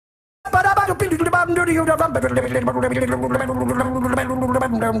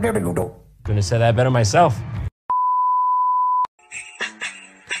Couldn't have said that better myself.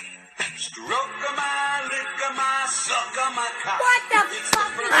 What the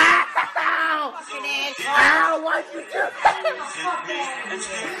fuck is that? Ow, why'd you do that?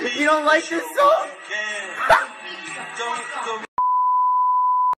 You don't like this song?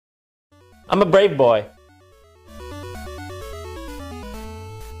 I'm a brave boy.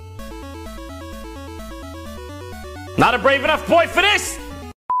 Not a brave enough boy for this!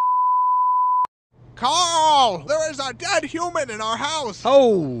 Carl! There is a dead human in our house!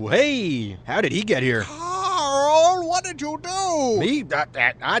 Oh, hey! How did he get here? Carl, what did you do? Me?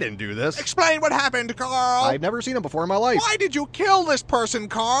 I didn't do this. Explain what happened, Carl! I've never seen him before in my life. Why did you kill this person,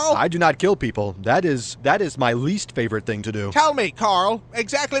 Carl? I do not kill people. That is my least favorite thing to do. Tell me, Carl,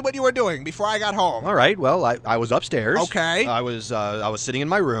 exactly what you were doing before I got home. All right, well, I was upstairs. Okay. I was sitting in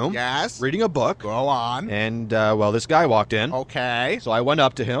my room. Yes. Reading a book. Go on. And, well, this guy walked in. Okay. So I went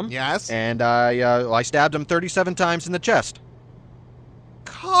up to him. Yes. And I stabbed him 37 times in the chest.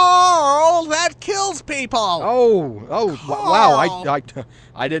 Carl, that kills people! Oh, wow,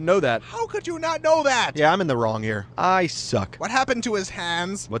 I didn't know that. How could you not know that? Yeah, I'm in the wrong here. I suck. What happened to his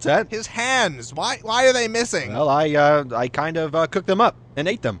hands? What's that? His hands. Why are they missing? Well, I kind of cooked them up and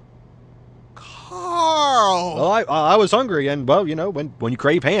ate them. Carl! Well, I was hungry, and, well, you know, when you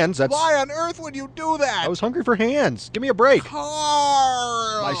crave hands, that's... Why on earth would you do that? I was hungry for hands. Give me a break.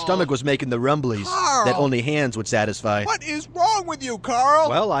 Carl! My stomach was making the rumblies Carl! that only hands would satisfy. What is wrong with you, Carl?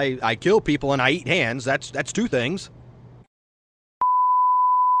 Well, I kill people and I eat hands. That's two things.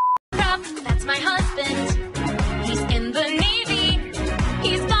 That's my husband. He's in the Navy.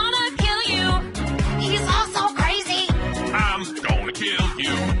 He's gonna kill you. He's also crazy. I'm gonna kill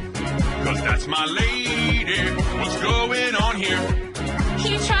you, 'cause that's my lady. What's going on here?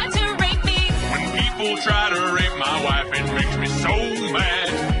 He tried to rape me. When people try to rape my wife, it makes me so mad.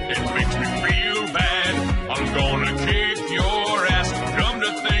 It makes me feel bad. I'm gonna kick your ass. Come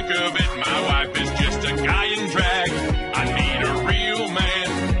to think of it, my wife is just a guy in drag. I need a real man.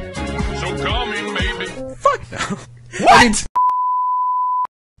 So come in, baby. Fuck no. What?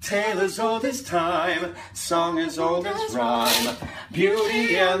 Tale as old as time, song as old as rhyme,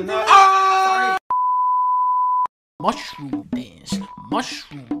 Beauty and the... Mushroom dance,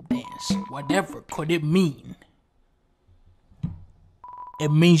 whatever could it mean? It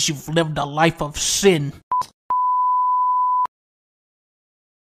means you've lived a life of sin.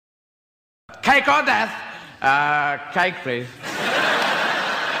 Cake or death? Cake, please.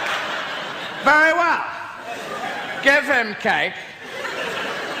 Very well. Give him cake.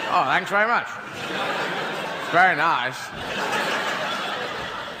 Oh, thanks very much. Very nice.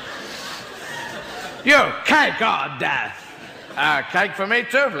 You, cake or death? Cake for me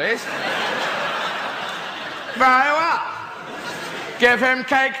too, please. Very well. Give him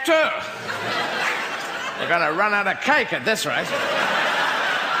cake too. We're gonna run out of cake at this rate.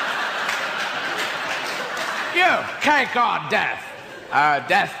 You, cake or death?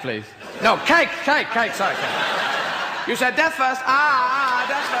 Death, please. No, cake, sorry, cake. You said death first.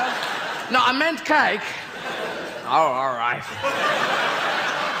 Death first. No, I meant cake. Oh, all right.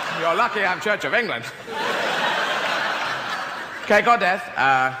 You're lucky I'm Church of England. Cake or death?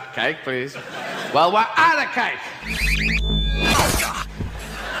 Cake, please. Well, we're out of cake.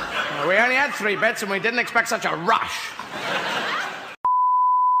 We only had 3 bits and we didn't expect such a rush.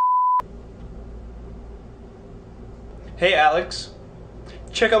 Hey Alex,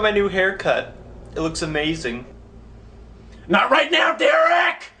 check out my new haircut. It looks amazing. Not right now,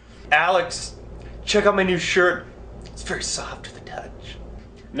 Derek! Alex, check out my new shirt. It's very soft to the touch.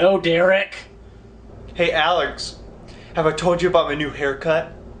 No, Derek. Hey Alex, have I told you about my new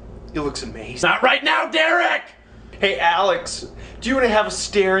haircut? It looks amazing. Not right now, Derek! Hey Alex, do you want to have a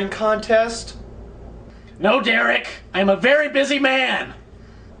staring contest? No, Derek. I'm a very busy man.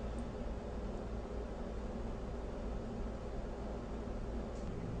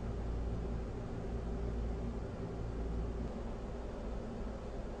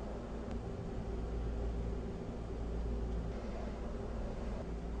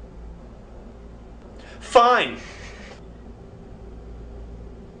 Fine.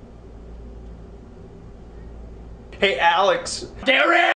 Hey Alex. Derek!